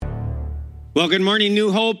Well, good morning,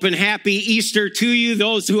 New Hope, and happy Easter to you.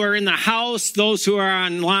 Those who are in the house, those who are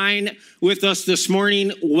online with us this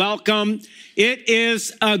morning, welcome. It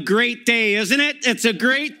is a great day, isn't it? It's a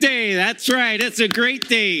great day. That's right. It's a great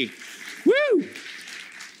day. Woo!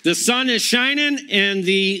 The sun is shining, and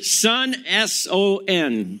the sun,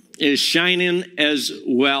 S-O-N, is shining as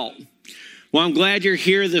well. Well, I'm glad you're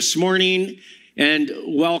here this morning, and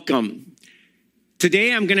welcome.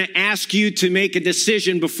 Today, I'm going to ask you to make a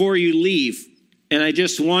decision before you leave, and I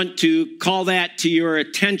just want to call that to your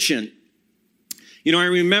attention. You know, I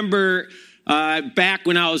remember back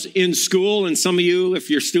when I was in school, and some of you,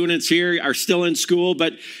 if you're students here, are still in school,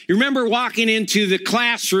 but you remember walking into the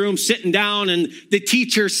classroom, sitting down, and the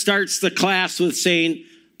teacher starts the class with saying,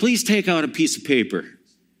 "Please take out a piece of paper."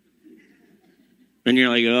 And you're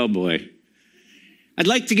like, oh boy. I'd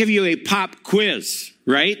like to give you a pop quiz,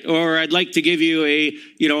 right? Or I'd like to give you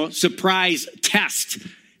a, surprise test. It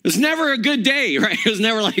was never a good day, right? It was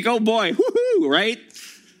never like, oh boy, woohoo, right?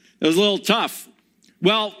 It was a little tough.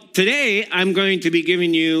 Well, today I'm going to be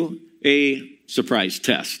giving you a surprise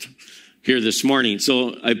test here this morning.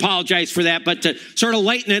 So I apologize for that, but to sort of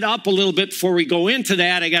lighten it up a little bit before we go into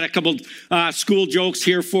that, I got a couple school jokes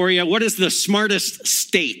here for you. What is the smartest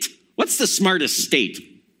state? What's the smartest state?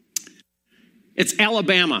 It's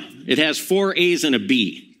Alabama. It has 4 A's and a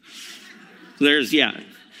B.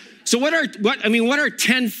 So what are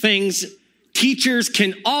 10 things teachers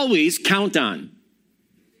can always count on?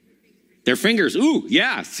 Their fingers. Ooh,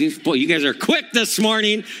 yeah. See, boy, you guys are quick this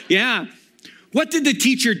morning. Yeah. What did the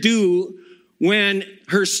teacher do when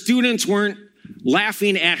her students weren't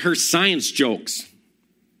laughing at her science jokes?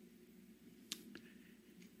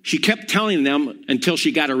 She kept telling them until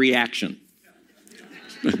she got a reaction.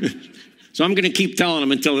 So I'm going to keep telling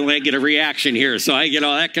them until I get a reaction here. So I get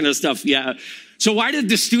all that kind of stuff. Yeah. So why did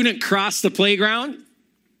the student cross the playground?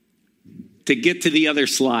 To get to the other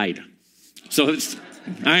slide.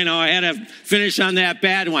 I know I had to finish on that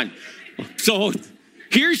bad one. So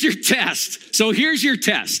here's your test.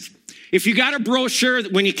 If you got a brochure,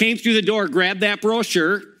 when you came through the door, grab that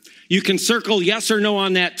brochure. You can circle yes or no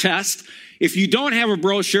on that test. If you don't have a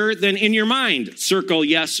brochure, then in your mind, circle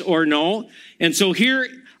yes or no. And so here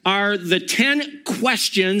are the 10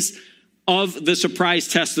 questions of the surprise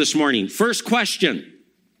test this morning. First question.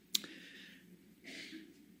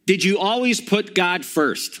 Did you always put God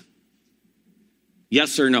first?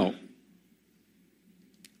 Yes or no?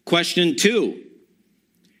 Question 2.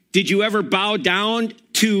 Did you ever bow down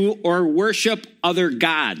to or worship other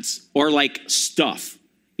gods or like stuff?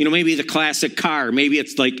 Maybe the classic car. Maybe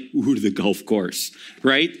it's like, to the golf course,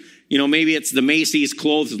 right? Maybe it's the Macy's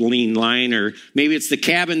clothing line, or maybe it's the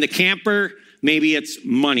cabin, the camper. Maybe it's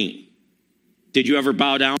money. Did you ever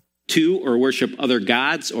bow down to or worship other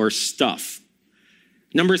gods or stuff?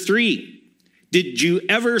 Number 3, did you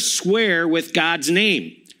ever swear with God's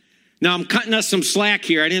name? Now, I'm cutting us some slack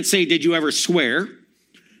here. I didn't say, did you ever swear?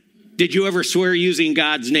 Did you ever swear using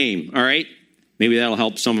God's name? All right? Maybe that'll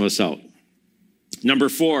help some of us out. Number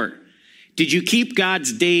 4, did you keep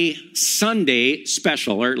God's day Sunday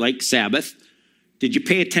special, or like Sabbath? Did you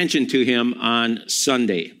pay attention to him on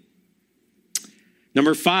Sunday?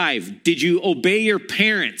 Number 5, did you obey your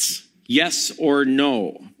parents? Yes or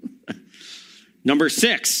no? Number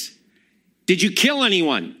 6, did you kill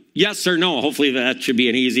anyone? Yes or no? Hopefully that should be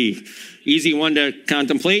an easy one to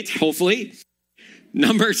contemplate, hopefully.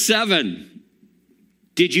 Number 7,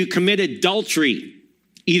 did you commit adultery,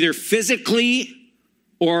 either physically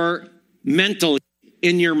or mentally,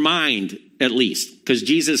 in your mind at least? Because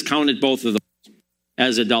Jesus counted both of those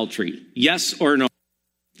as adultery. Yes or no?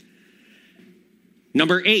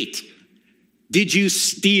 Number 8, did you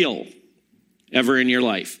steal ever in your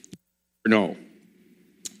life? No.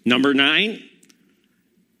 Number 9,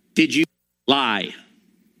 did you lie?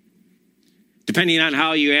 Depending on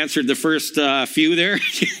how you answered the first few there,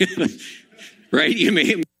 right? You may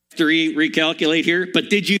have to recalculate here,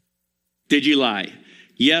 but did you lie?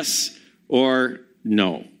 Yes or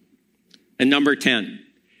no? And number 10,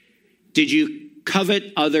 did you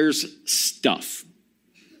covet others' stuff?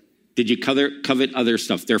 Did you covet other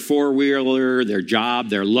stuff? Their four-wheeler, their job,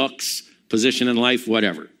 their looks, position in life,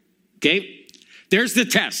 whatever. Okay? There's the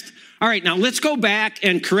test. All right, now let's go back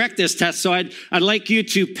and correct this test. So I'd like you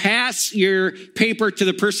to pass your paper to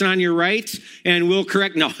the person on your right, and we'll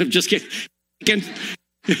correct. No, I'm just kidding.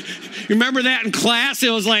 Remember that in class?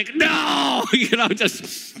 It was like, no,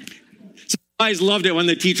 just. I always loved it when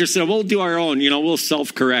the teacher said, we'll do our own, we'll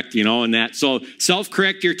self-correct, and that. So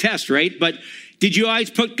self-correct your test, right? But did you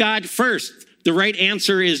always put God first? The right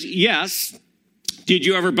answer is yes. Did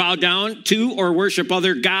you ever bow down to or worship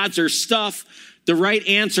other gods or stuff? The right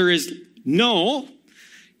answer is No.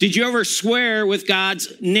 Did you ever swear with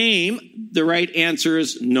God's name? The right answer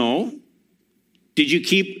is no. Did you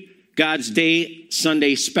keep God's day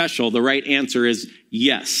Sunday special? The right answer is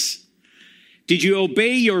yes. Did you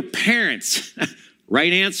obey your parents?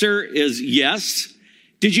 Right answer is yes.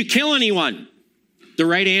 Did you kill anyone? The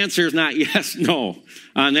right answer is not yes, no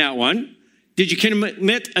on that one. Did you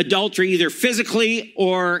commit adultery either physically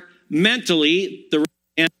or mentally? The right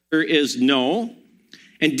answer is no.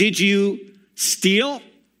 And did you steal?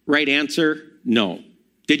 Right answer, no.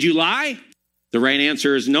 Did you lie? The right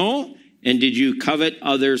answer is no. And did you covet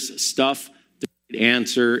others' stuff? The right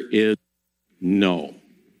answer is no.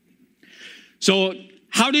 So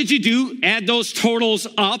how did you do? Add those totals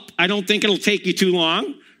up. I don't think it'll take you too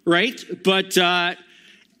long, right? But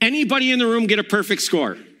anybody in the room get a perfect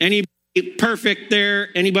score? Anybody perfect there?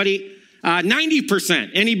 Anybody?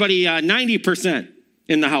 90%. Anybody 90%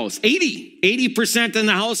 in the house? 80% in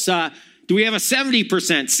the house. Do we have a 70%?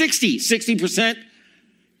 60%?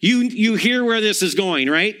 You hear where this is going,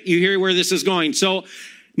 right? You hear where this is going. So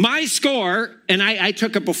my score, and I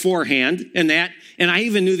took it beforehand and I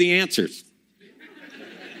even knew the answers.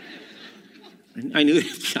 I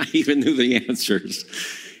even knew the answers,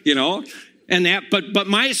 and but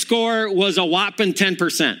my score was a whopping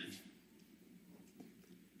 10%.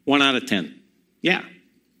 1 out of 10. Yeah.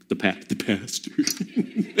 The pastor.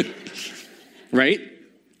 Right?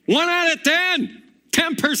 1 out of 10.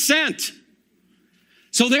 10%.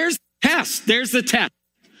 So there's the test.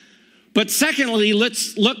 But secondly,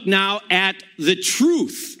 let's look now at the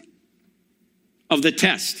truth of the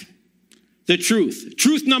test. The truth.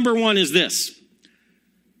 Truth number 1 is this.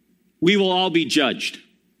 We will all be judged.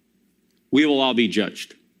 We will all be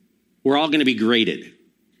judged. We're all going to be graded.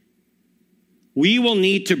 We will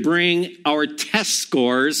need to bring our test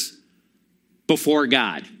scores before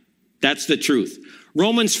God. That's the truth.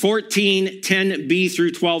 Romans 14:10b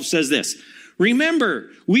through 12 says this. Remember,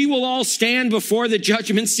 we will all stand before the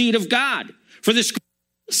judgment seat of God. For the scriptures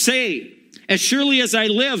say, as surely as I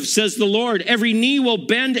live, says the Lord, every knee will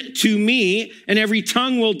bend to me and every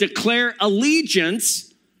tongue will declare allegiance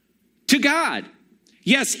to God.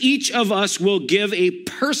 Yes, each of us will give a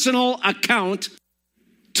personal account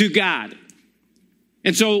to God.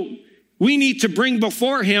 And so we need to bring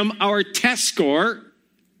before him our test score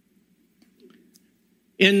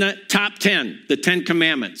in the top 10, the 10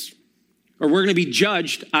 commandments. Or we're going to be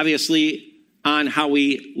judged, obviously, on how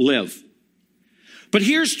we live. But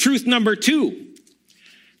here's truth number 2.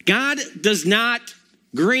 God does not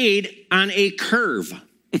grade on a curve.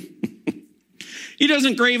 He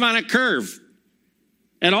doesn't grade on a curve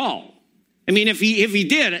at all. I mean, if he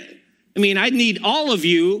did, I'd need all of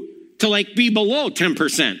you to be below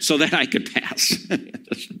 10% so that I could pass.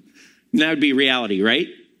 That would be reality, right?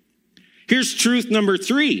 Here's truth number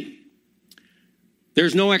 3.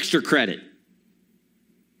 There's no extra credit.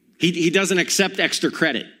 He doesn't accept extra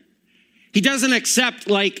credit. He doesn't accept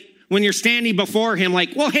when you're standing before him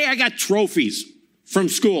well, hey, I got trophies from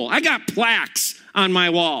school. I got plaques on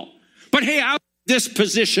my wall. But hey, I was in this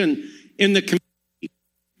position in the community.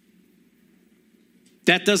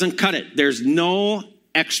 That doesn't cut it. There's no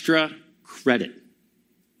extra credit.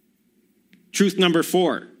 Truth number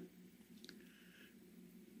 4.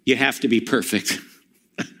 You have to be perfect.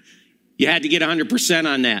 You had to get 100%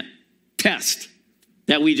 on that test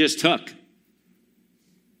that we just took.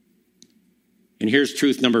 And here's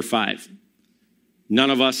truth number 5. None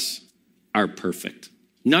of us are perfect.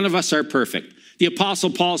 None of us are perfect. The Apostle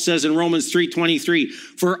Paul says in Romans 3:23,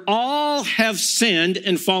 for all have sinned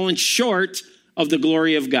and fallen short of the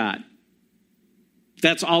glory of God.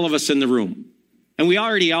 That's all of us in the room. And we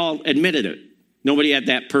already all admitted it. Nobody had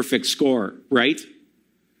that perfect score, right?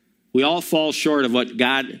 We all fall short of what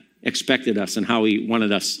God expected us and how he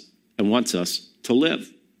wanted us and wants us to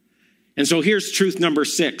live. And so here's truth number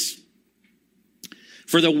 6.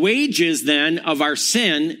 For the wages then of our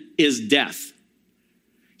sin is death.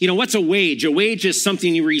 What's a wage? A wage is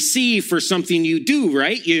something you receive for something you do,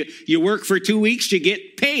 right? You work for 2 weeks, you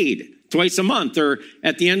get paid twice a month or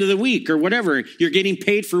at the end of the week or whatever. You're getting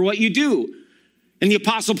paid for what you do. And the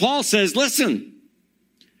Apostle Paul says, listen,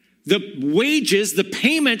 the wages, the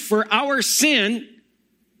payment for our sin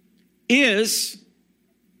is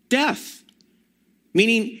death,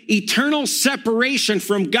 meaning eternal separation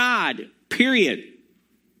from God, period,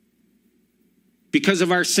 because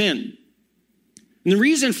of our sin. And the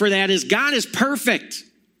reason for that is God is perfect,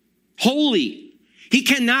 holy. He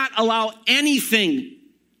cannot allow anything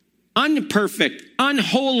unperfect,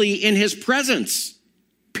 unholy in his presence,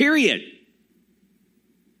 period.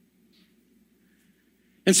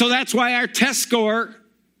 And so that's why our test score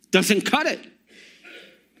doesn't cut it.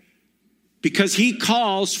 because he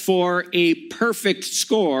calls for a perfect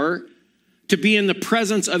score to be in the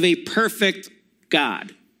presence of a perfect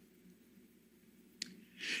God.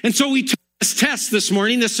 And so we took this test this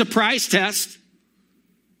morning, this surprise test,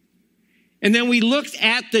 and then we looked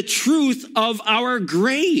at the truth of our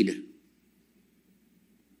grade.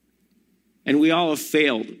 And we all have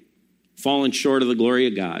failed, fallen short of the glory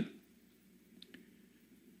of God.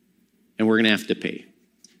 And we're going to have to pay.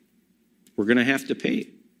 We're going to have to pay.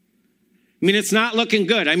 I mean, it's not looking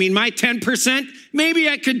good. I mean, my 10%, maybe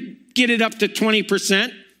I could get it up to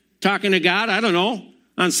 20%, talking to God, I don't know,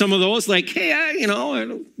 on some of those, like, hey,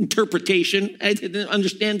 interpretation, I didn't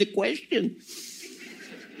understand the question.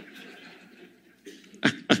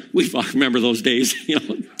 We all remember those days,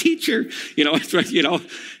 teacher,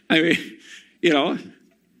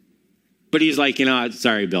 but he's like,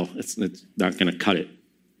 sorry, Bill, it's not going to cut it.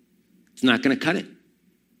 It's not going to cut it.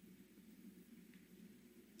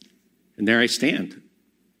 And there I stand.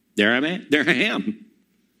 There I am.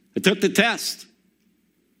 I took the test.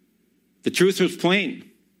 The truth was plain.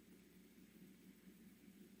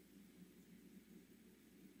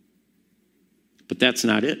 But that's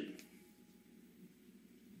not it.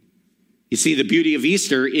 You see, the beauty of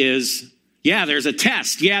Easter is, there's a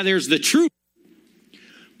test. There's the truth.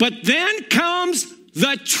 But then comes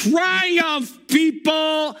the triumph,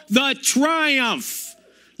 people. The triumph.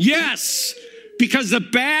 Yes, because the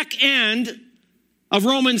back end of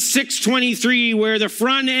Romans 6:23, where the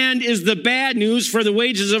front end is the bad news, for the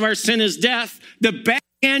wages of our sin is death, the back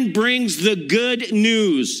end brings the good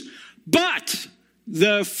news. But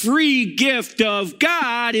the free gift of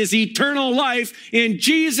God is eternal life in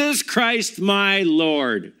Jesus Christ, my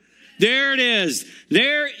Lord. There it is.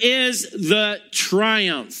 There is the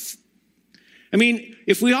triumph. I mean,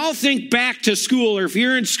 if we all think back to school, or if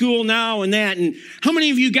you're in school now and how many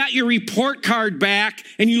of you got your report card back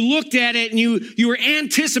and you looked at it and you were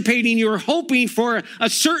anticipating, you were hoping for a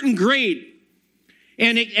certain grade?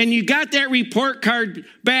 And you got that report card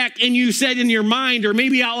back and you said in your mind, or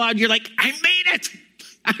maybe out loud, you're like, I made it.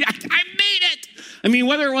 I made it. I mean,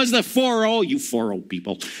 whether it was the 4.0, you 4.0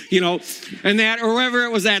 people, and that, or whether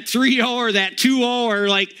it was that 3.0 or that 2.0 or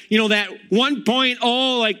that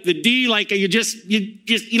 1.0, like the D, like you just,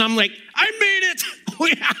 I'm like, I made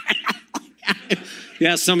it.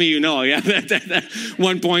 Yeah, some of you know. Yeah, that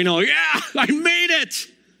 1.0. Yeah, I made it.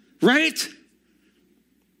 Right?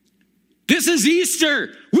 This is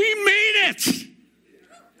Easter. We made it.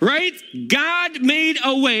 Right? God made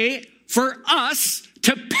a way for us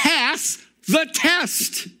to pass the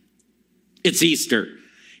test. It's Easter.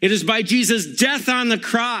 It is by Jesus' death on the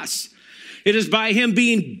cross. It is by him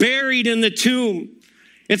being buried in the tomb.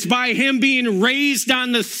 It's by him being raised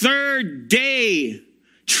on the third day,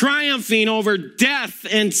 triumphing over death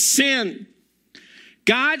and sin.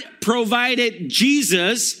 God provided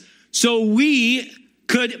Jesus so we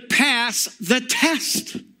could pass the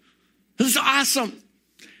test. This is awesome.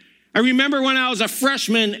 I remember when I was a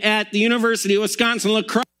freshman at the University of Wisconsin-La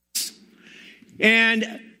Crosse,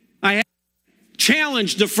 and I had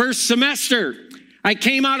challenged the first semester. I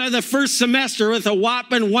came out of the first semester with a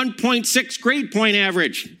whopping 1.6 grade point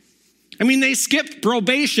average. I mean, they skipped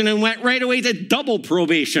probation and went right away to double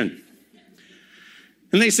probation.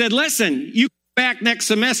 And they said, listen, you come back next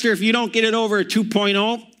semester, if you don't get it over a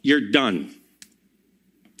 2.0, you're done.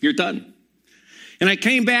 You're done. And I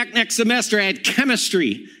came back next semester, I had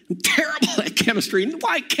chemistry. I'm terrible at chemistry.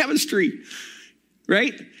 Why chemistry?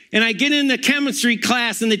 Right? And I get in the chemistry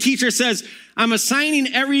class and the teacher says, I'm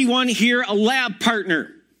assigning everyone here a lab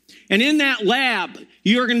partner. And in that lab,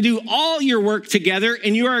 you are going to do all your work together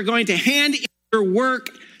and you are going to hand in your work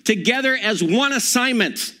together as one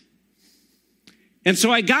assignment. And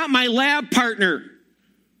so I got my lab partner,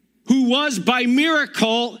 who was by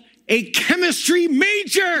miracle a chemistry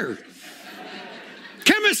major.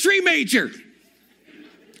 Chemistry major.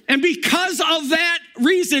 And because of that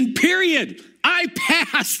reason, period, I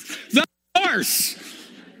passed the course.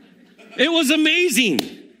 It was amazing.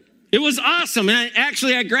 It was awesome. And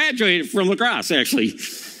I graduated from La Crosse, actually.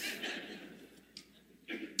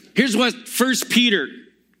 Here's what 1 Peter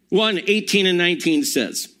 1:18 and 19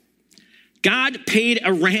 says. God paid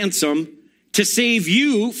a ransom to save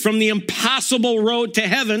you from the impossible road to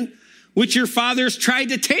heaven, which your fathers tried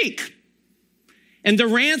to take. And the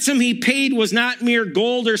ransom he paid was not mere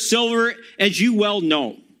gold or silver, as you well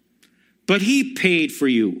know. But he paid for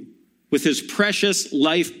you with his precious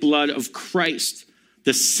lifeblood of Christ,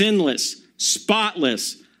 the sinless,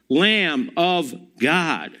 spotless Lamb of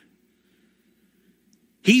God.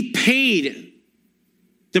 He paid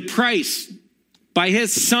the price by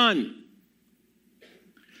his Son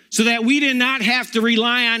so that we did not have to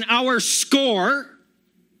rely on our score,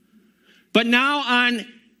 but now on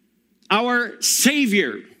our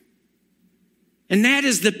Savior. And that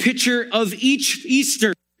is the picture of each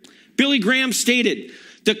Easter. Billy Graham stated,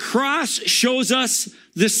 the cross shows us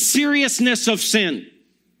the seriousness of sin.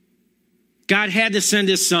 God had to send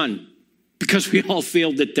his son because we all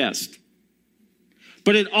failed the test.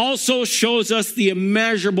 But it also shows us the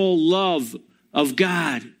immeasurable love of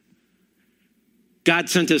God. God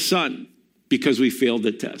sent his son because we failed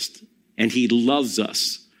the test. And he loves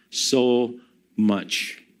us so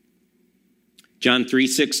much. John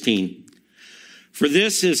 3:16. For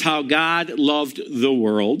this is how God loved the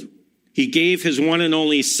world. He gave his one and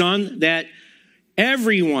only son, that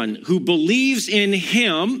everyone who believes in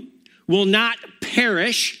him will not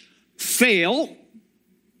perish, fail,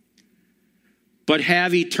 but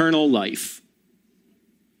have eternal life.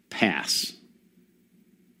 Pass.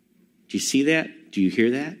 Do you see that? Do you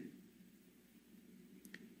hear that?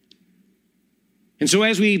 And so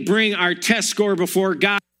as we bring our test score before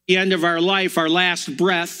God at the end of our life, our last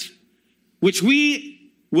breath, which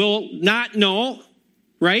we will not know,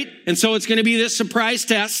 right? And so it's going to be this surprise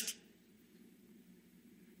test.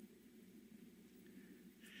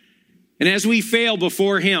 And as we fail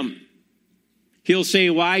before him, he'll say,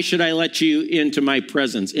 why should I let you into my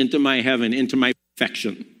presence, into my heaven, into my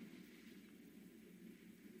perfection?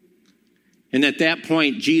 And at that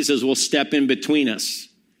point, Jesus will step in between us.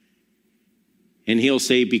 And he'll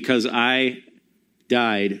say, because I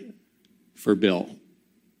died for Bill.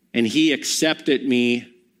 And he accepted me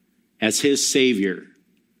as his Savior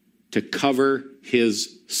to cover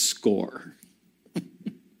his score.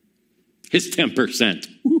 His 10%.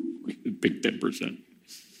 Big 10%.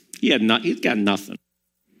 He's got nothing.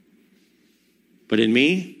 But in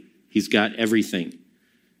me, he's got everything,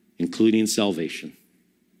 including salvation.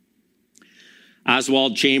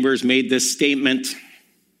 Oswald Chambers made this statement.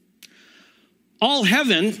 All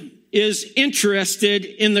heaven is interested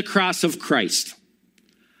in the cross of Christ.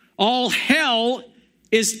 All hell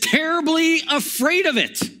is terribly afraid of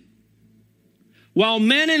it. While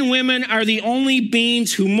men and women are the only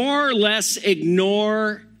beings who more or less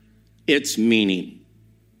ignore its meaning.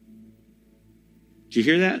 Did you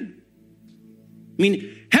hear that? I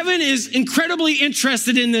mean, heaven is incredibly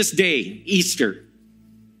interested in this day, Easter.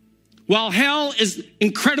 While hell is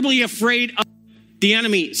incredibly afraid of the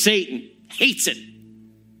enemy, Satan, hates it.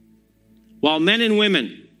 While men and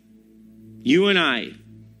women, you and I,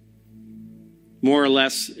 more or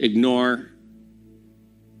less ignore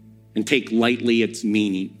and take lightly its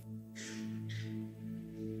meaning.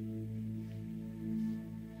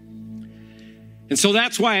 And so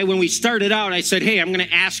that's why when we started out, I said, hey, I'm going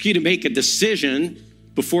to ask you to make a decision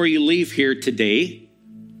before you leave here today.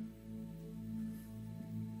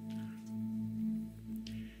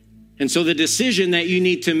 And so the decision that you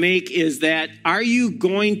need to make is that, are you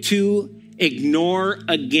going to ignore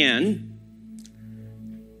again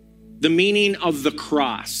the meaning of the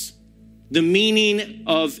cross, the meaning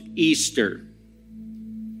of Easter?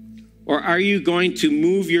 Or are you going to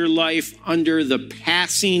move your life under the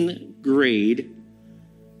passing grade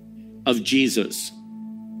of Jesus,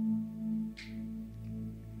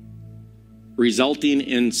 resulting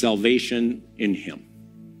in salvation in him?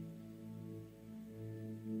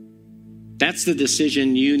 That's the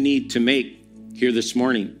decision you need to make here this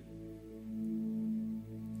morning.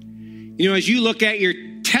 You know, as you look at your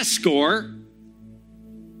test score,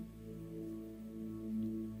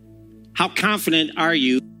 how confident are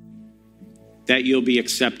you that you'll be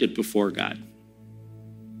accepted before God?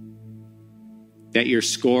 That your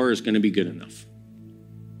score is going to be good enough?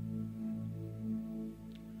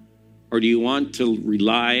 Or do you want to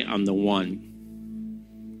rely on the one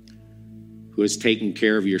who has taken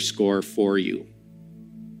care of your score for you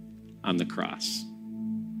on the cross?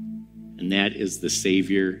 And that is the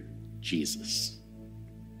Savior, Jesus.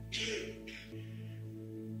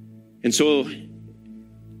 And so,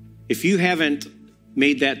 if you haven't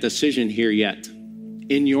made that decision here yet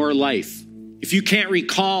in your life, if you can't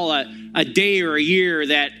recall a day or a year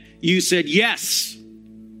that you said yes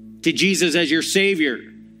to Jesus as your Savior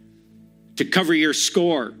to cover your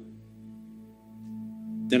score,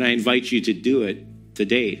 then I invite you to do it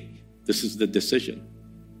today. This is the decision.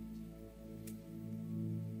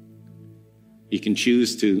 You can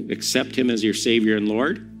choose to accept him as your Savior and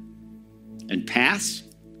Lord and pass,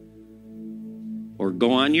 or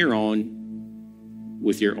go on your own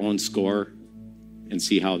with your own score and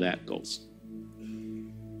see how that goes.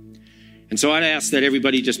 And so I'd ask that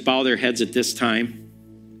everybody just bow their heads at this time.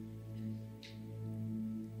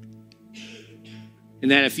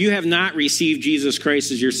 And that if you have not received Jesus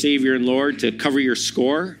Christ as your Savior and Lord to cover your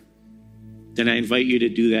score, then I invite you to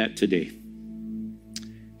do that today.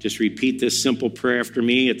 Just repeat this simple prayer after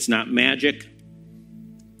me. It's not magic.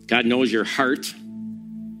 God knows your heart.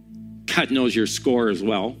 God knows your score as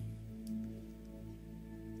well.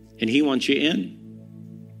 And he wants you in.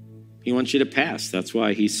 He wants you to pass. That's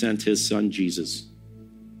why he sent his son, Jesus.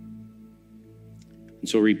 And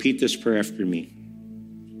so repeat this prayer after me.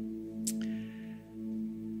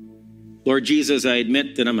 Lord Jesus, I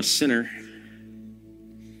admit that I'm a sinner.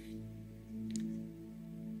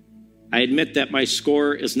 I admit that my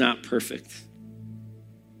score is not perfect.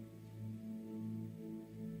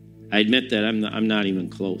 I admit that I'm not even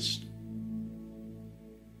close.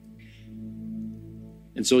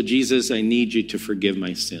 And so, Jesus, I need you to forgive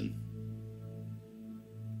my sin.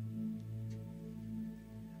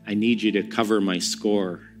 I need you to cover my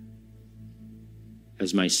score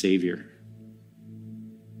as my Savior.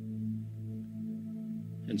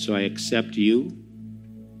 And so I accept you,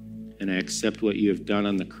 and I accept what you have done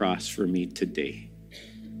on the cross for me today.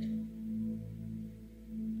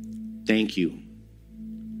 Thank you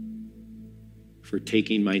for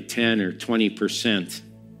taking my 10 or 20%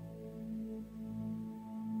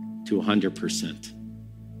 to 100%,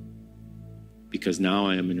 because now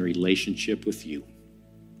I am in a relationship with you.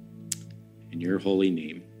 In your holy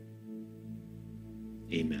name,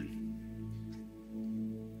 amen.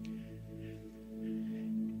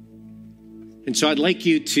 And so I'd like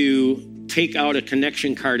you to take out a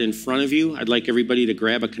connection card in front of you. I'd like everybody to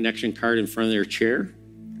grab a connection card in front of their chair.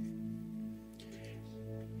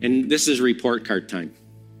 And this is report card time.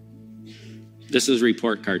 This is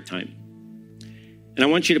report card time. And I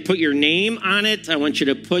want you to put your name on it. I want you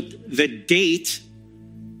to put the date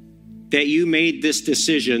that you made this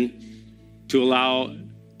decision to allow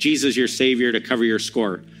Jesus, your Savior, to cover your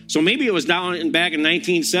score. So maybe it was back in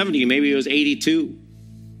 1970. Maybe it was 82.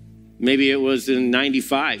 Maybe it was in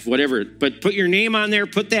 95, whatever. But put your name on there,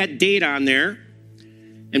 put that date on there,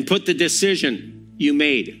 and put the decision you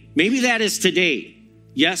made. Maybe that is today,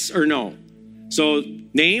 yes or no. So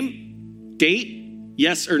name, date,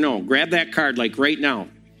 yes or no. Grab that card like right now.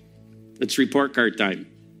 It's report card time.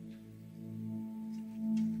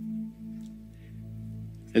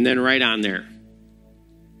 And then right on there,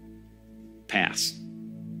 pass.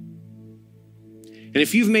 And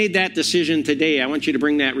if you've made that decision today, I want you to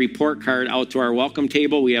bring that report card out to our welcome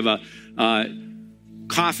table. We have a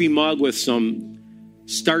coffee mug with some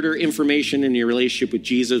starter information in your relationship with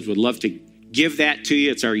Jesus. Would love to give that to you.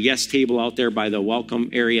 It's our yes table out there by the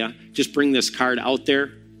welcome area. Just bring this card out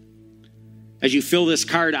there. As you fill this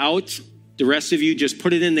card out, the rest of you just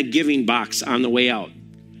put it in the giving box on the way out.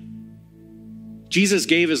 Jesus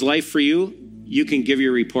gave his life for you. You can give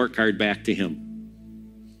your report card back to him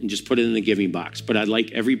and just put it in the giving box. But I'd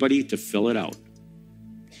like everybody to fill it out,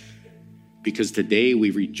 because today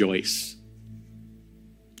we rejoice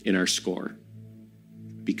in our score,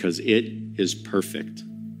 because it is perfect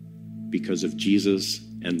because of Jesus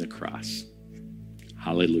and the cross.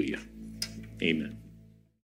 Hallelujah. Amen.